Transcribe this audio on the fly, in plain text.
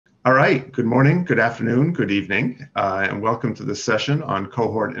All right, good morning, good afternoon, good evening, and welcome to this session on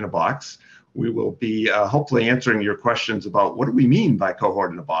Cohort in a Box. We will be hopefully answering your questions about what do we mean by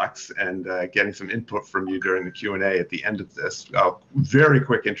cohort in a box and getting some input from you during the Q&A at the end of this. Very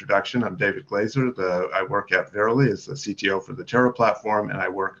quick introduction, I'm David Glazer. I work at Verily as the CTO for the Terra platform, and I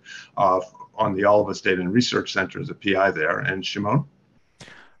work on the All of Us Data and Research Center as a PI there. And Shimon?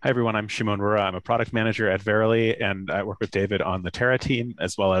 Hi, everyone. I'm Shimon Rura. I'm a product manager at Verily, and I work with David on the Terra team,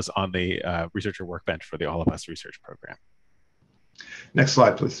 as well as on the researcher workbench for the All of Us research program. Next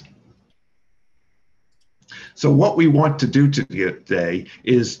slide, please. So what we want to do today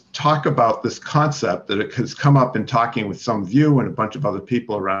is talk about this concept that has come up in talking with some of you and a bunch of other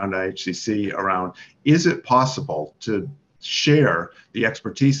people around IHCC around, is it possible to share the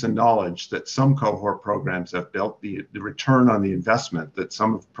expertise and knowledge that some cohort programs have built, the return on the investment that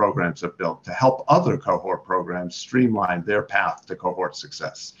some of the programs have built to help other cohort programs streamline their path to cohort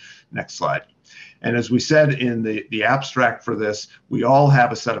success. Next slide. And as we said in the abstract for this, we all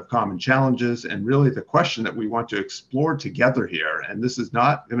have a set of common challenges, and really the question that we want to explore together here, and this is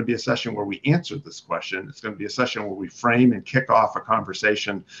not going to be a session where we answer this question, it's going to be a session where we frame and kick off a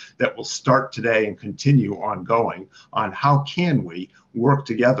conversation that will start today and continue ongoing on how can we work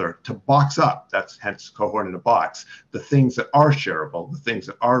together to box up, that's hence cohort in a box, the things that are shareable, the things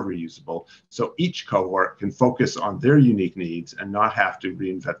that are reusable, so each cohort can focus on their unique needs and not have to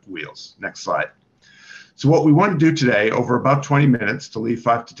reinvent the wheels. Next slide. So what we want to do today, over about 20 minutes, to leave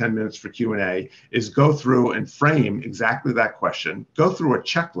 5 to 10 minutes for Q&A, is go through and frame exactly that question, go through a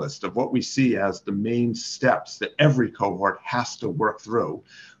checklist of what we see as the main steps that every cohort has to work through,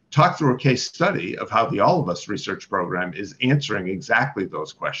 talk through a case study of how the All of Us research program is answering exactly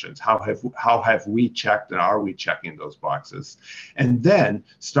those questions. How have we checked and are we checking those boxes? And then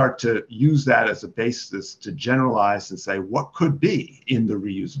start to use that as a basis to generalize and say what could be in the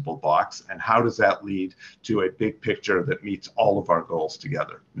reusable box and how does that lead to a big picture that meets all of our goals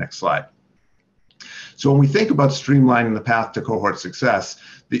together. Next slide. So when we think about streamlining the path to cohort success,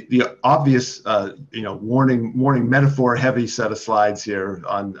 the obvious warning metaphor heavy set of slides here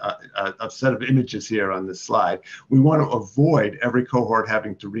on a set of images here on this slide, we want to avoid every cohort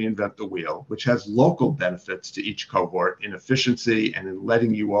having to reinvent the wheel, which has local benefits to each cohort in efficiency and in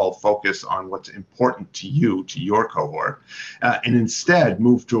letting you all focus on what's important to you, to your cohort, and instead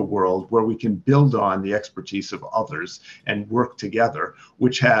move to a world where we can build on the expertise of others and work together,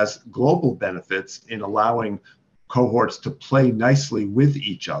 which has global benefits in allowing cohorts to play nicely with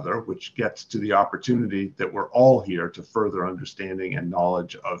each other, which gets to the opportunity that we're all here to further understanding and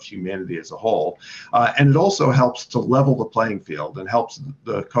knowledge of humanity as a whole. And it also helps to level the playing field and helps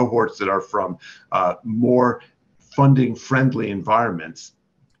the cohorts that are from more funding-friendly environments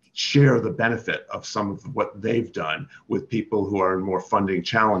share the benefit of some of what they've done with people who are in more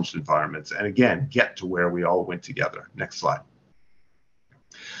funding-challenged environments. And again, get to where we all went together. Next slide.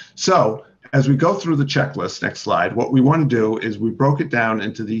 So, as we go through the checklist, next slide, what we want to do is we broke it down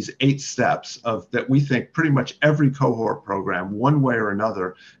into these 8 steps that we think pretty much every cohort program, one way or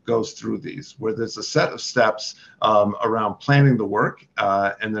another, goes through these, where there's a set of steps around planning the work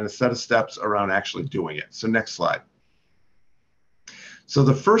and then a set of steps around actually doing it. So next slide. So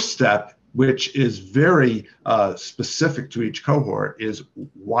the first step, which is very specific to each cohort, is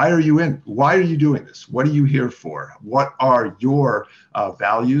why are you in? Why are you doing this? What are you here for? What are your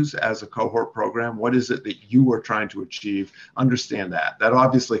values as a cohort program? What is it that you are trying to achieve? Understand that. That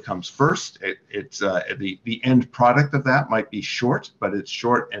obviously comes first. It's the end product of that might be short, but it's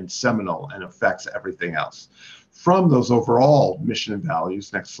short and seminal and affects everything else. From those overall mission and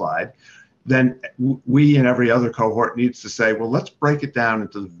values, next slide, then we and every other cohort needs to say, well, let's break it down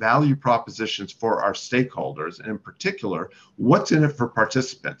into the value propositions for our stakeholders, and in particular, what's in it for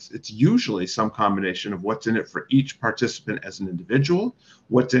participants. It's usually some combination of what's in it for each participant as an individual,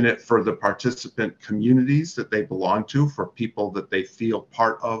 what's in it for the participant communities that they belong to, for people that they feel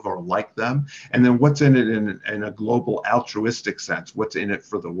part of or like them, and then what's in it in a global altruistic sense, what's in it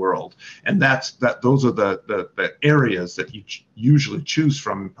for the world. And those are the areas that you usually choose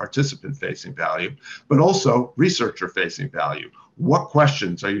from participant-facing value, but also researcher-facing value. What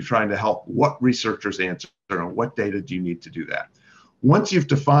questions are you trying to help what researchers answer, and what data do you need to do that? Once you've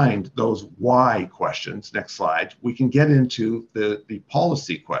defined those why questions, next slide, we can get into the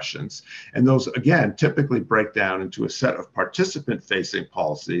policy questions. And those, again, typically break down into a set of participant-facing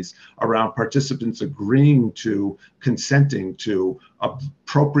policies around participants agreeing to, consenting to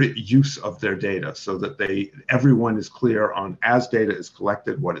appropriate use of their data so that everyone is clear on, as data is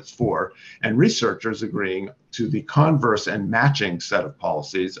collected, what it's for, and researchers agreeing to the converse and matching set of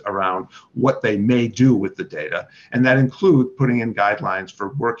policies around what they may do with the data. And that include putting in guidelines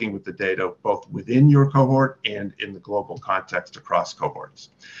for working with the data both within your cohort and in the global context across cohorts.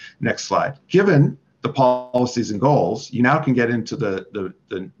 Next slide. Given the policies and goals, you now can get into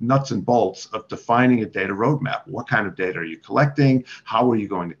the nuts and bolts of defining a data roadmap. What kind of data are you collecting? How are you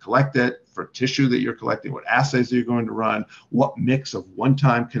going to collect it? For tissue that you're collecting, what assays are you going to run? What mix of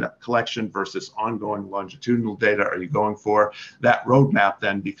one-time collection versus ongoing longitudinal data are you going for? That roadmap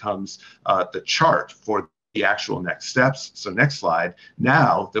then becomes the chart for the actual next steps. So next slide.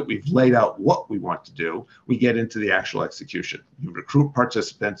 Now that we've laid out what we want to do, we get into the actual execution. You recruit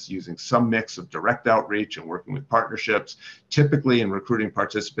participants using some mix of direct outreach and working with partnerships. Typically in recruiting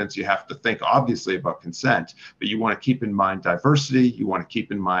participants, you have to think obviously about consent, but you want to keep in mind diversity. You want to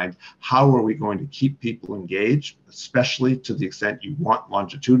keep in mind how are we going to keep people engaged, especially to the extent you want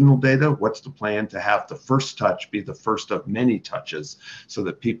longitudinal data. What's the plan to have the first touch be the first of many touches so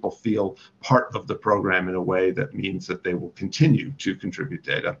that people feel part of the program in a way that means that they will continue to contribute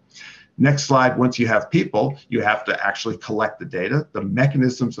data. Next slide, once you have people, you have to actually collect the data. The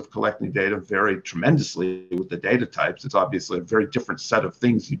mechanisms of collecting data vary tremendously with the data types. It's obviously a very different set of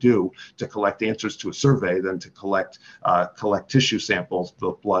things you do to collect answers to a survey than to collect tissue samples,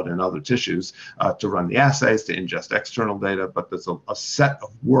 the blood and other tissues, to run the assays, to ingest external data, but there's a set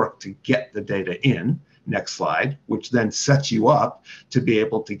of work to get the data in. Next slide, which then sets you up to be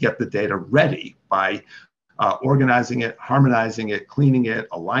able to get the data ready by organizing it, harmonizing it, cleaning it,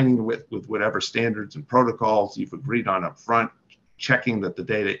 aligning it with whatever standards and protocols you've agreed on up front, checking that the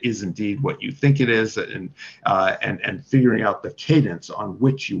data is indeed what you think it is, and figuring out the cadence on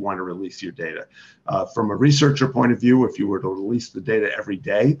which you want to release your data. From a researcher point of view, if you were to release the data every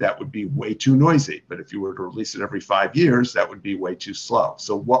day, that would be way too noisy. But if you were to release it every 5 years, that would be way too slow.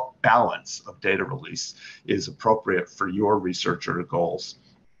 So what balance of data release is appropriate for your researcher goals?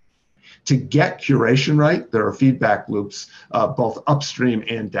 To get curation right, there are feedback loops, both upstream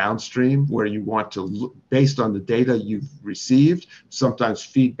and downstream, where you want to, look, based on the data you've received, sometimes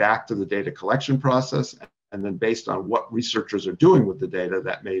feed back to the data collection process, and then based on what researchers are doing with the data,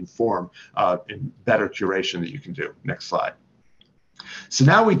 that may inform in better curation that you can do. Next slide. So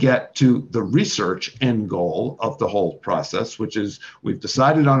now we get to the research end goal of the whole process, which is we've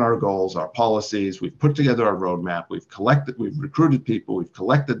decided on our goals, our policies, we've put together our roadmap, we've recruited people, we've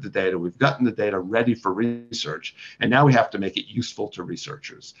collected the data, we've gotten the data ready for research, and now we have to make it useful to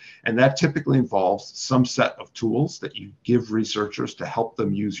researchers. And that typically involves some set of tools that you give researchers to help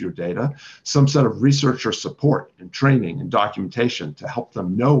them use your data, some set of researcher support and training and documentation to help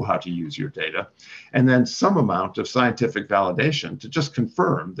them know how to use your data, and then some amount of scientific validation to just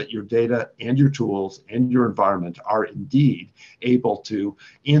confirm that your data and your tools and your environment are indeed able to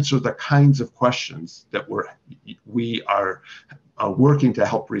answer the kinds of questions that we are working to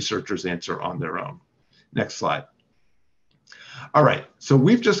help researchers answer on their own. Next slide. All right, so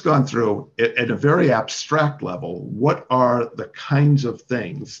we've just gone through at a very abstract level, what are the kinds of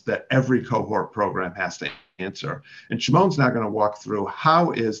things that every cohort program has to answer. And Shimon's now going to walk through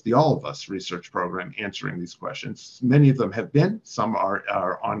how is the All of Us research program answering these questions. Many of them have been, some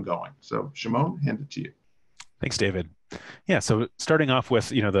are ongoing. So Shimon, hand it to you. Thanks, David. Yeah, so starting off with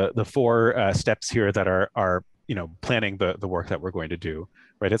the four steps here that are planning the work that we're going to do,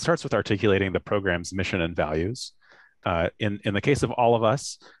 right? It starts with articulating the program's mission and values. In the case of All of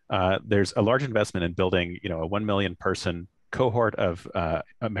Us, there's a large investment in building a 1 million person cohort of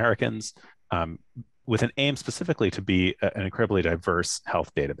Americans with an aim specifically to be an incredibly diverse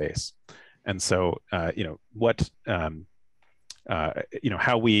health database. And so how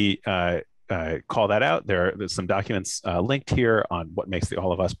we call that out, there's some documents linked here on what makes the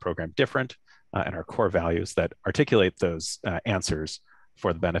All of Us program different and our core values that articulate those answers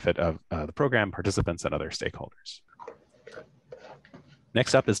for the benefit of the program, participants, and other stakeholders.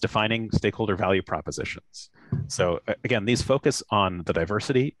 Next up is defining stakeholder value propositions. So again, these focus on the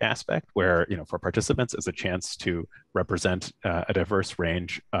diversity aspect where, for participants is a chance to represent a diverse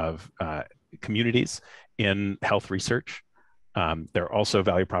range of communities in health research. There are also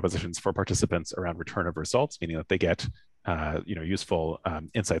value propositions for participants around return of results, meaning that they get useful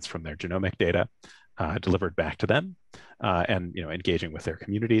insights from their genomic data delivered back to them and engaging with their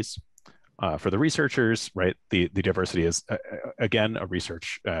communities. For the researchers, right, the diversity is, again, a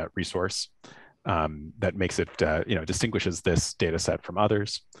research resource that makes it, distinguishes this data set from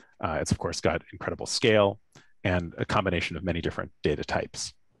others. It's, of course, got incredible scale and a combination of many different data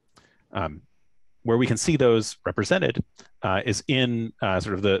types. Where we can see those represented is in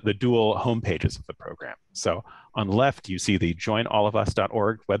sort of the dual home pages of the program. So on the left, you see the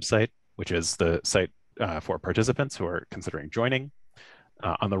joinallofus.org website, which is the site for participants who are considering joining.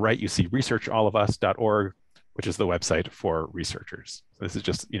 On the right, you see researchallofus.org, which is the website for researchers. So this is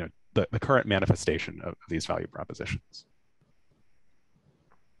just the current manifestation of these value propositions.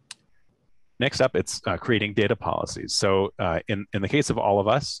 Next up, it's creating data policies. So in the case of All of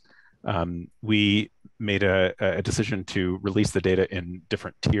Us, we made a decision to release the data in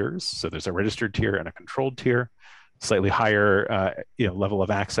different tiers. So there's a registered tier and a controlled tier. Slightly higher level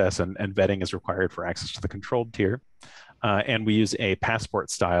of access and vetting is required for access to the controlled tier. And we use a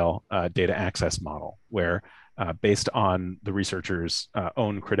passport-style data access model where, based on the researcher's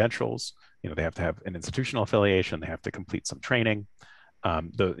own credentials, they have to have an institutional affiliation, they have to complete some training,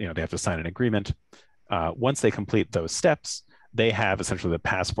 they have to sign an agreement. Once they complete those steps, they have essentially the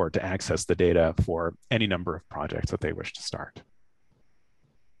passport to access the data for any number of projects that they wish to start.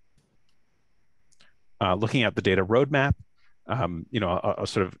 Looking at the data roadmap, I'll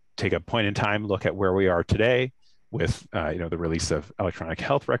sort of take a point in time look at where we are today with the release of electronic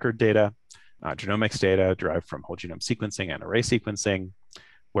health record data, genomics data derived from whole genome sequencing and array sequencing,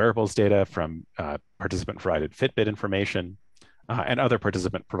 wearables data from participant-provided Fitbit information, and other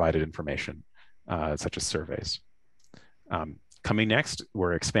participant-provided information, such as surveys. Coming next,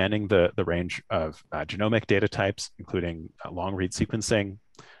 we're expanding the range of genomic data types, including long-read sequencing.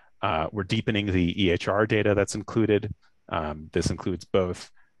 We're deepening the EHR data that's included. This includes both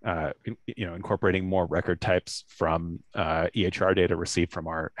incorporating more record types from EHR data received from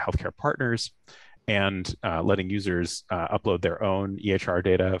our healthcare partners, and letting users upload their own EHR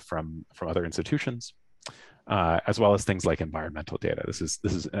data from other institutions, as well as things like environmental data. This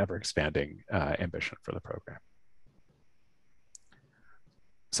is an ever-expanding ambition for the program.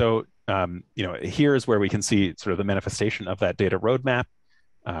 So here's where we can see sort of the manifestation of that data roadmap.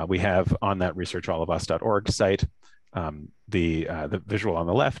 We have on that researchallofus.org site, the visual on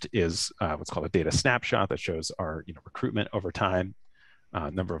the left is what's called a data snapshot that shows our recruitment over time,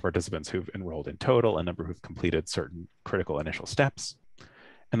 number of participants who've enrolled in total, and number who've completed certain critical initial steps.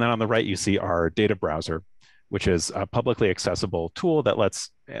 And then on the right, you see our data browser, which is a publicly accessible tool that lets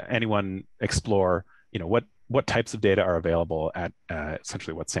anyone explore what types of data are available at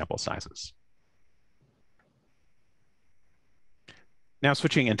essentially what sample sizes. Now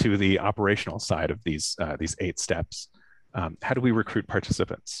switching into the operational side of these 8 steps, how do we recruit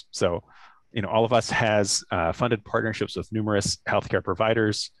participants? So, All of Us has funded partnerships with numerous healthcare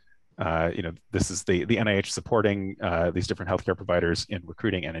providers. This is the NIH supporting these different healthcare providers in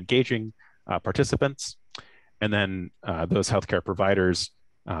recruiting and engaging participants. And then those healthcare providers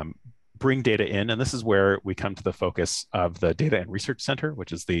bring data in, and this is where we come to the focus of the Data and Research Center,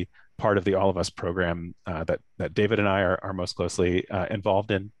 which is the part of the All of Us program that David and I are most closely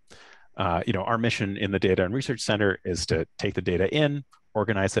involved in. Our mission in the Data and Research Center is to take the data in,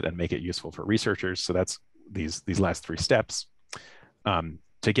 organize it, and make it useful for researchers. So that's these last 3 steps.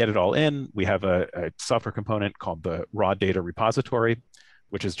 To get it all in, we have a software component called the Raw Data Repository,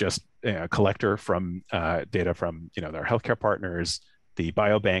 which is just a collector from data from their healthcare partners, the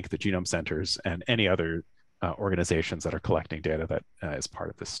biobank, the genome centers, and any other organizations that are collecting data that is part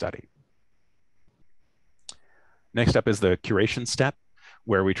of this study. Next up is the curation step,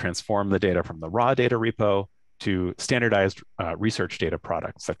 where we transform the data from the raw data repo to standardized research data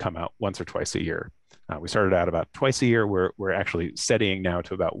products that come out once or twice a year. We started out about twice a year. We're actually steadying now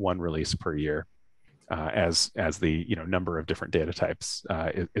to about 1 release per year, as the number of different data types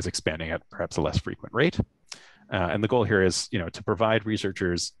is expanding at perhaps a less frequent rate. And the goal here is, to provide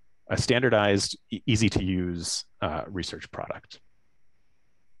researchers a standardized, easy to use research product.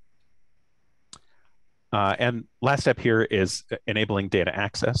 And last step here is enabling data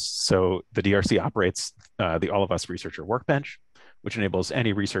access. So the DRC operates the All of Us Researcher Workbench, which enables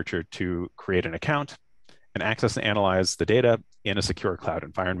any researcher to create an account and access and analyze the data in a secure cloud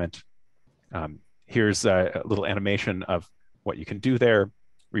environment. Here's a little animation of what you can do there.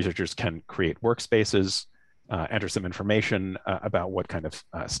 Researchers can create workspaces, enter some information about what kind of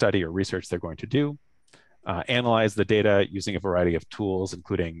study or research they're going to do, analyze the data using a variety of tools,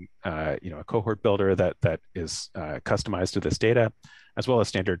 including a cohort builder that is customized to this data, as well as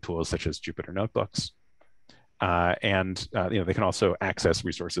standard tools such as Jupyter Notebooks. And they can also access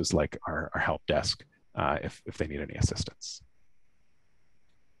resources like our help desk if they need any assistance.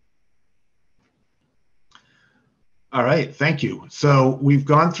 All right, thank you. So we've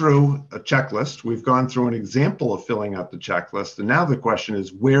gone through a checklist. We've gone through an example of filling out the checklist. And now the question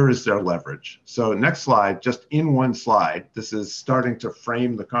is, where is their leverage? So next slide, just in one slide, this is starting to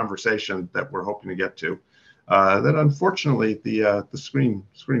frame the conversation that we're hoping to get to. That unfortunately, the screen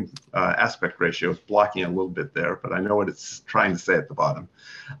aspect ratio is blocking a little bit there, but I know what it's trying to say at the bottom.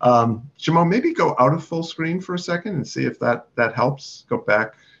 Shimon, maybe go out of full screen for a second and see if that helps. Go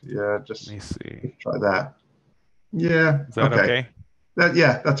back. Yeah, just Let me see. try that. Yeah. Is that okay?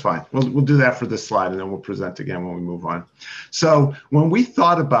 Yeah, that's fine. We'll do that for this slide, and then we'll present again when we move on. So when we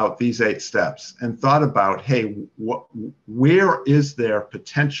thought about these 8 steps and thought about, hey, where is there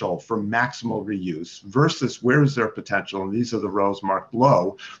potential for maximal reuse versus where is there potential, and these are the rows marked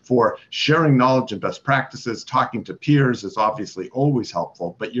below, for sharing knowledge and best practices, talking to peers is obviously always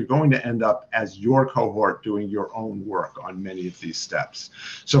helpful, but you're going to end up as your cohort doing your own work on many of these steps.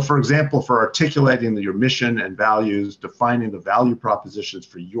 So for example, for articulating your mission and values, defining the value propositions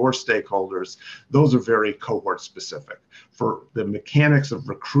for your stakeholders, those are very cohort specific. For the mechanics of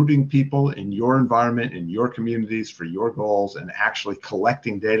recruiting people in your environment, in your communities, for your goals, and actually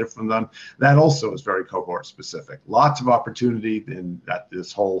collecting data from them, that also is very cohort specific. Lots of opportunity in that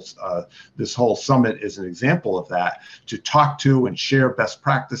this whole summit is an example of that, to talk to and share best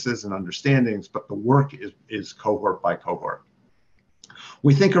practices and understandings, but the work is cohort by cohort.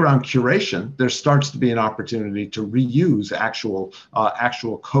 We think around curation, there starts to be an opportunity to reuse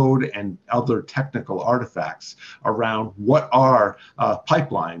actual code and other technical artifacts around what are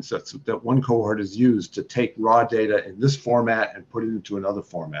pipelines that one cohort has used to take raw data in this format and put it into another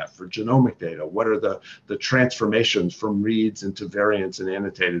format. For genomic data, what are the transformations from reads into variants and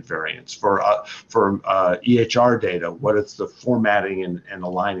annotated variants? For EHR data, what is the formatting and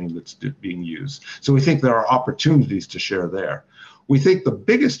aligning that's being used? So we think there are opportunities to share there. We think the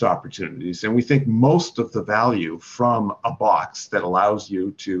biggest opportunities, and we think most of the value from a box that allows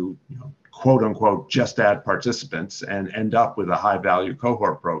you to, quote unquote, just add participants and end up with a high value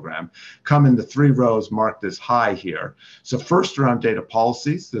cohort program, come in the 3 rows marked as high here. So first, around data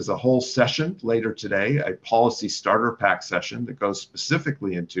policies, there's a whole session later today, a policy starter pack session that goes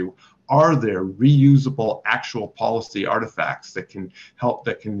specifically into, are there reusable actual policy artifacts that can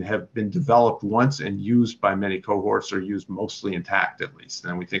have been developed once and used by many cohorts, or used mostly intact at least?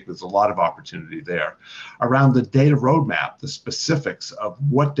 And we think there's a lot of opportunity there. Around the data roadmap, the specifics of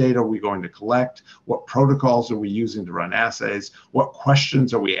what data are we going to collect, what protocols are we using to run assays, what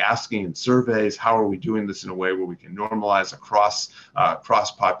questions are we asking in surveys, how are we doing this in a way where we can normalize across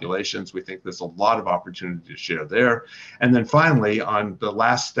populations? We think there's a lot of opportunity to share there. And then finally, on the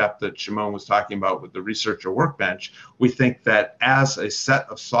last step that Shimon was talking about with the researcher workbench, we think that as a set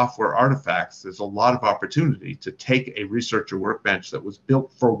of software artifacts, there's a lot of opportunity to take a researcher workbench that was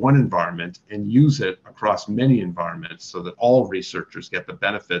built for one environment and use it across many environments so that all researchers get the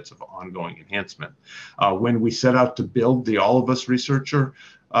benefits of ongoing enhancement. When we set out to build the All of Us researcher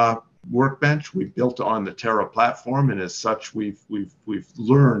workbench, we built on the Terra platform, and as such we've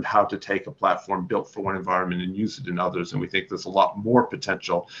learned how to take a platform built for one environment and use it in others, and we think there's a lot more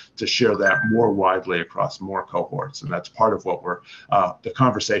potential to share that more widely across more cohorts. And that's part of what we're the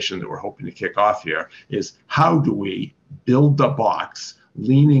conversation that we're hoping to kick off here, is how do we build the box,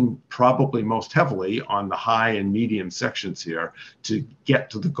 leaning probably most heavily on the high and medium sections here to get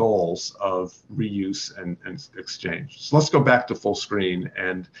to the goals of reuse and exchange. So let's go back to full screen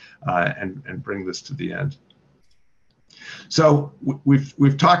and bring this to the end. So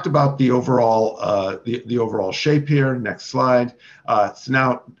we've talked about the overall the overall shape here. Next slide. So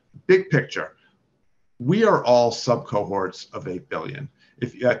now, big picture, we are all sub-cohorts of 8 billion.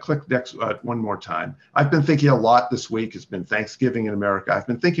 If you click next one more time, I've been thinking a lot this week. It's been Thanksgiving in America. I've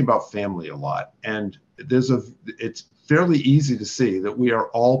been thinking about family a lot, and it's fairly easy to see that we are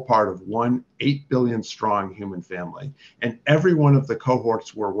all part of one 8 billion strong human family, and every one of the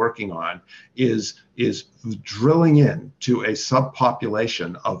cohorts we're working on is drilling in to a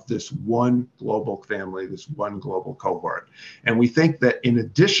subpopulation of this one global family, this one global cohort. And we think that in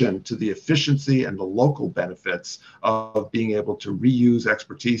addition to the efficiency and the local benefits of being able to reuse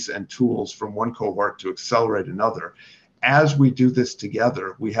expertise and tools from one cohort to accelerate another, as we do this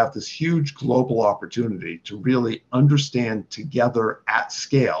together, we have this huge global opportunity to really understand together at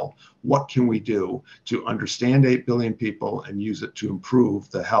scale, what can we do to understand 8 billion people and use it to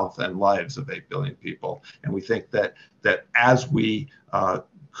improve the health and lives of 8 billion people. And we think that as we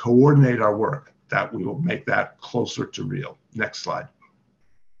coordinate our work, that we will make that closer to real. Next slide.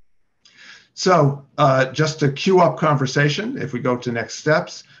 So just to queue up conversation, if we go to next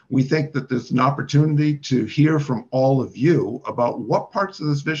steps, we think that there's an opportunity to hear from all of you about what parts of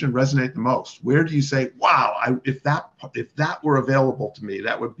this vision resonate the most. Where do you say, wow, if that were available to me,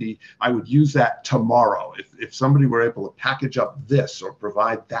 I would use that tomorrow. If somebody were able to package up this or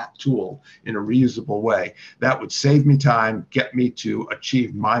provide that tool in a reusable way, that would save me time, get me to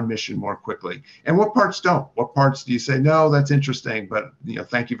achieve my mission more quickly. And what parts don't? What parts do you say, no, that's interesting, but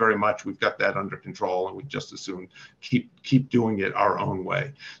thank you very much. We've got that under control, and we just as soon keep doing it our own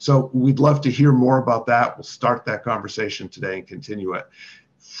way. So we'd love to hear more about that. We'll start that conversation today and continue it.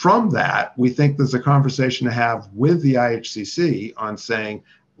 From that, we think there's a conversation to have with the IHCC on saying,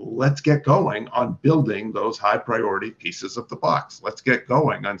 let's get going on building those high priority pieces of the box. Let's get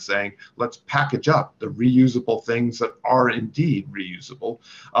going on saying, let's package up the reusable things that are indeed reusable.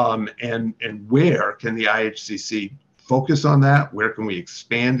 And where can the IHCC focus on that? Where can we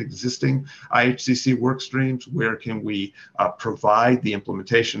expand existing IHCC work streams? Where can we provide the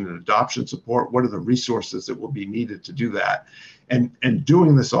implementation and adoption support? What are the resources that will be needed to do that? And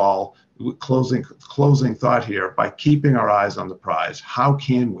doing this all, closing thought here, by keeping our eyes on the prize. How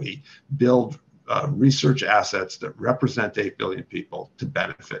can we build research assets that represent 8 billion people to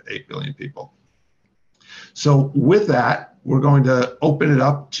benefit 8 billion people? So with that, we're going to open it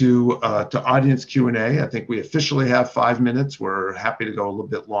up to audience Q&A. I think we officially have 5 minutes. We're happy to go a little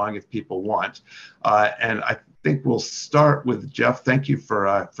bit long if people want. And I think we'll start with Jeff. Thank you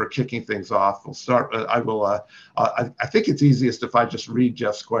for kicking things off. We'll start. I think it's easiest if I just read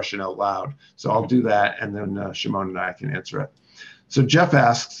Jeff's question out loud. So I'll do that, and then Shimon and I can answer it. So Jeff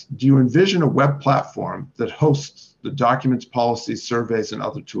asks, do you envision a web platform that hosts the documents, policies, surveys, and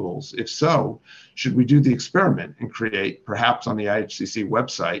other tools? If so, should we do the experiment and create, perhaps on the IHCC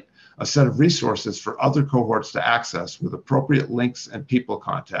website, a set of resources for other cohorts to access with appropriate links and people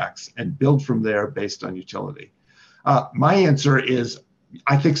contacts, and build from there based on utility? My answer is,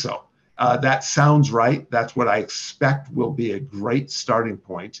 I think so. That sounds right. That's what I expect will be a great starting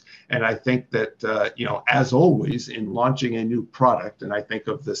point. And I think that, as always, in launching a new product, and I think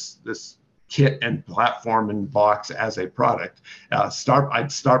of this kit and platform and box as a product,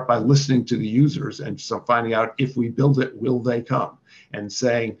 I'd start by listening to the users and so finding out, if we build it, will they come? And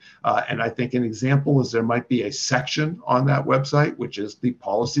saying, and I think an example is there might be a section on that website, which is the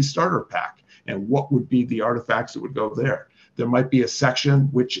policy starter pack, and what would be the artifacts that would go there. There might be a section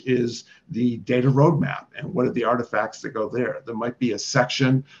which is the data roadmap, and what are the artifacts that go there. There might be a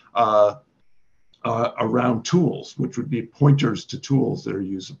section around tools, which would be pointers to tools that are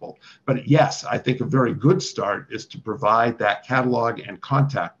usable. But yes, I think a very good start is to provide that catalog and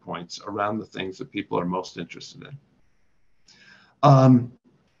contact points around the things that people are most interested in.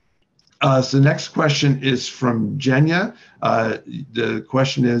 So the next question is from Jenya. The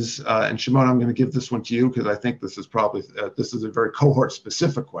question is, and Shimon, I'm going to give this one to you because I think this is probably, this is a very cohort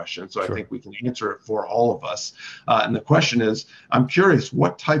specific question. So sure. I think we can answer it for all of us. And the question is, I'm curious,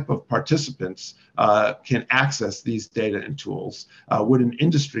 what type of participants can access these data and tools? Would an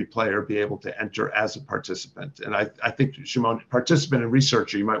industry player be able to enter as a participant? And I think, Shimon, participant and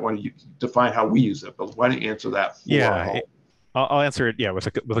researcher, you might want to define how we use it, but why don't you answer that for all? I'll answer it,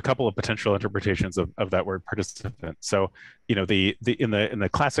 with a couple of potential interpretations of that word participant. So, in the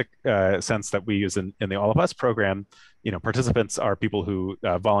classic sense that we use in the All of Us program, participants are people who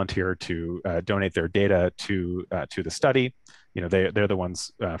volunteer to donate their data to the study. They're the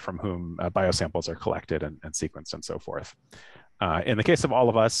ones from whom biosamples are collected and sequenced and so forth. In the case of All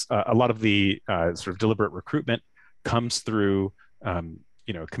of Us, a lot of the sort of deliberate recruitment comes through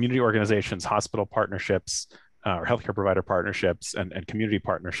community organizations, hospital partnerships, or healthcare provider partnerships and community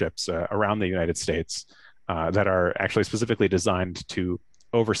partnerships around the United States that are actually specifically designed to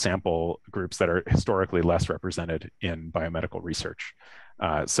oversample groups that are historically less represented in biomedical research.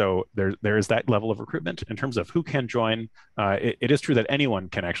 So there is that level of recruitment. In terms of who can join, it is true that anyone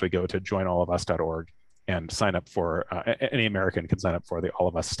can actually go to joinallofus.org and sign up for, any American can sign up for the All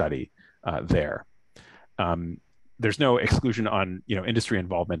of Us study there. There's no exclusion on industry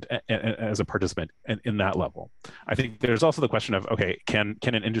involvement as a participant in that level. I think there's also the question of, okay, can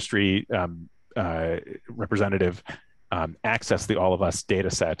an industry representative access the All of Us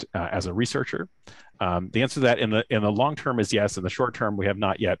data set as a researcher? The answer to that in the long term is yes. In the short term, we have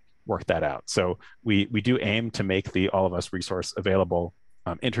not yet worked that out. So we do aim to make the All of Us resource available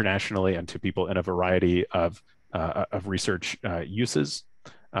internationally and to people in a variety of research uses.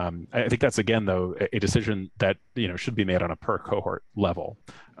 I think that's, again, though, a decision that should be made on a per cohort level.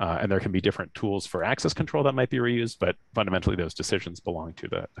 And there can be different tools for access control that might be reused, but fundamentally those decisions belong to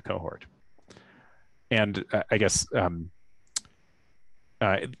the cohort. And I guess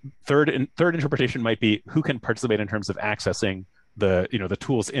third interpretation might be who can participate in terms of accessing the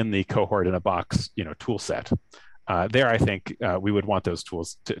tools in the cohort in a box tool set. There, I think we would want those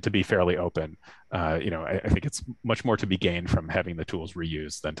tools to be fairly open. I think it's much more to be gained from having the tools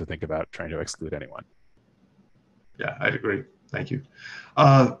reused than to think about trying to exclude anyone. Yeah, I'd agree. Thank you.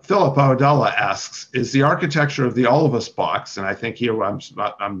 Philip Awadala asks, is the architecture of the All of Us box, and I think here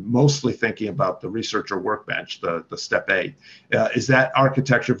I'm mostly thinking about the researcher workbench, the step 8, is that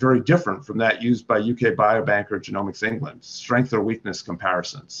architecture very different from that used by UK Biobank or Genomics England? Strength or weakness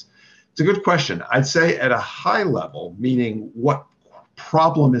comparisons? It's a good question. I'd say at a high level, meaning what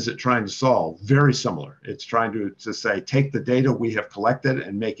problem is it trying to solve? Very similar. It's trying to say, take the data we have collected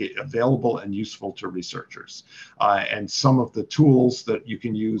and make it available and useful to researchers. And some of the tools that you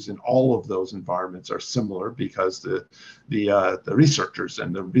can use in all of those environments are similar because the researchers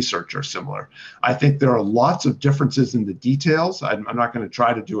and the research are similar. I think there are lots of differences in the details. I'm not going to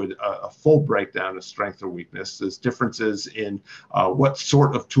try to do a full breakdown of strength or weakness. There's differences in what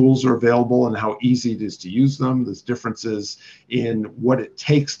sort of tools are available and how easy it is to use them. There's differences in what it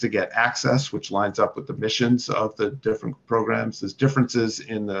takes to get access, which lines up with the missions of the different programs. There's differences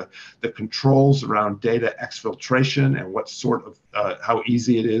in the controls around data exfiltration and what sort of, how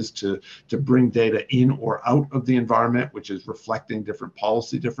easy it is to bring data in or out of the environment, which is reflecting different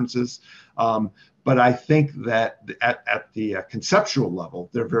policy differences. But I think that at the conceptual level,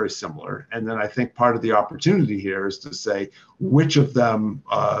 they're very similar. And then I think part of the opportunity here is to say which of them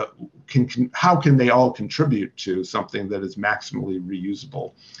how can they all contribute to something that is maximally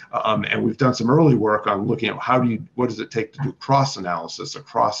reusable. And we've done some early work on looking at what does it take to do cross analysis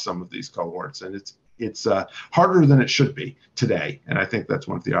across some of these cohorts. And it's harder than it should be today. And I think that's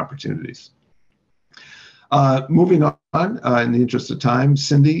one of the opportunities. Moving on, in the interest of time,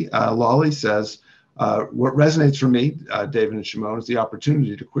 Cindy Lawley says, what resonates for me, David and Shimon, is the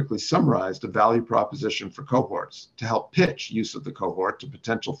opportunity to quickly summarize the value proposition for cohorts to help pitch use of the cohort to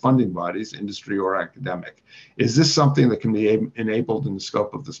potential funding bodies, industry or academic. Is this something that can be enabled in the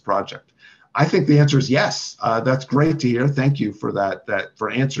scope of this project? I think the answer is yes. That's great to hear. Thank you for for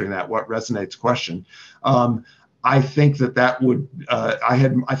answering that what resonates question. I think that would,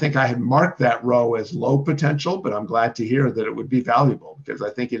 I think I had marked that row as low potential, but I'm glad to hear that it would be valuable because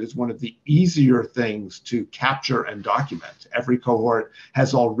I think it is one of the easier things to capture and document. Every cohort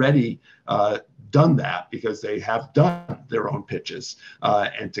has already done that because they have done their own pitches.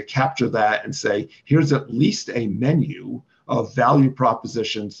 And to capture that and say, here's at least a menu of value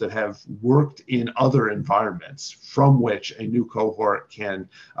propositions that have worked in other environments from which a new cohort can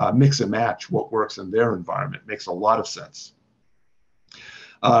mix and match what works in their environment. Makes a lot of sense.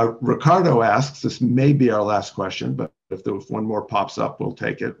 Ricardo asks, this may be our last question, but if one more pops up, we'll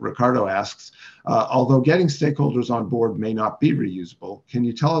take it. Ricardo asks, although getting stakeholders on board may not be reusable, can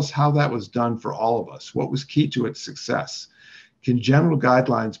you tell us how that was done for all of us? What was key to its success? Can general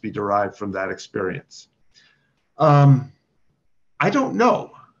guidelines be derived from that experience? I don't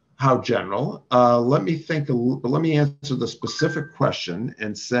know how general. Let me answer the specific question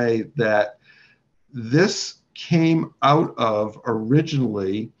and say that this came out of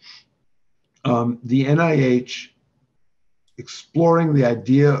originally the NIH exploring the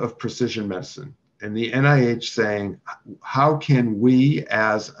idea of precision medicine and the NIH saying, how can we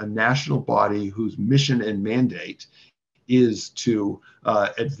as a national body whose mission and mandate is to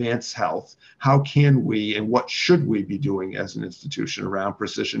advance health, how can we and what should we be doing as an institution around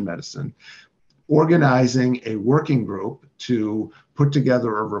precision medicine? Organizing a working group to put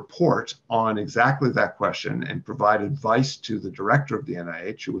together a report on exactly that question and provide advice to the director of the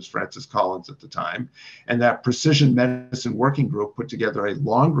NIH, who was Francis Collins at the time. And that precision medicine working group put together a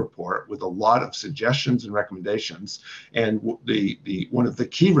long report with a lot of suggestions and recommendations. And one of the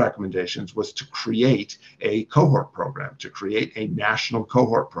key recommendations was to create a cohort program, to create a national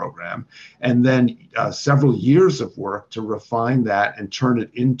cohort program. And then several years of work to refine that and turn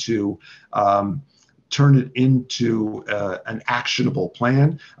it into an actionable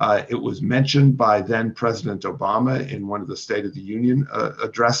plan. It was mentioned by then President Obama in one of the State of the Union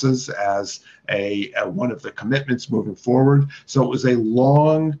addresses as one of the commitments moving forward. So it was a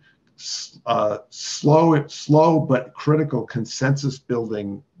long, slow but critical consensus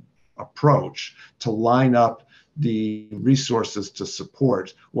building approach to line up the resources to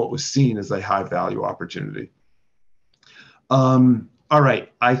support what was seen as a high value opportunity. All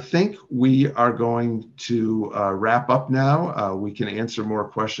right, I think we are going to wrap up now. We can answer more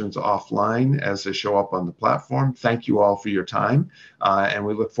questions offline as they show up on the platform. Thank you all for your time, and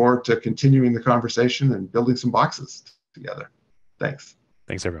we look forward to continuing the conversation and building some boxes together. Thanks.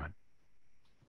 Thanks, everyone.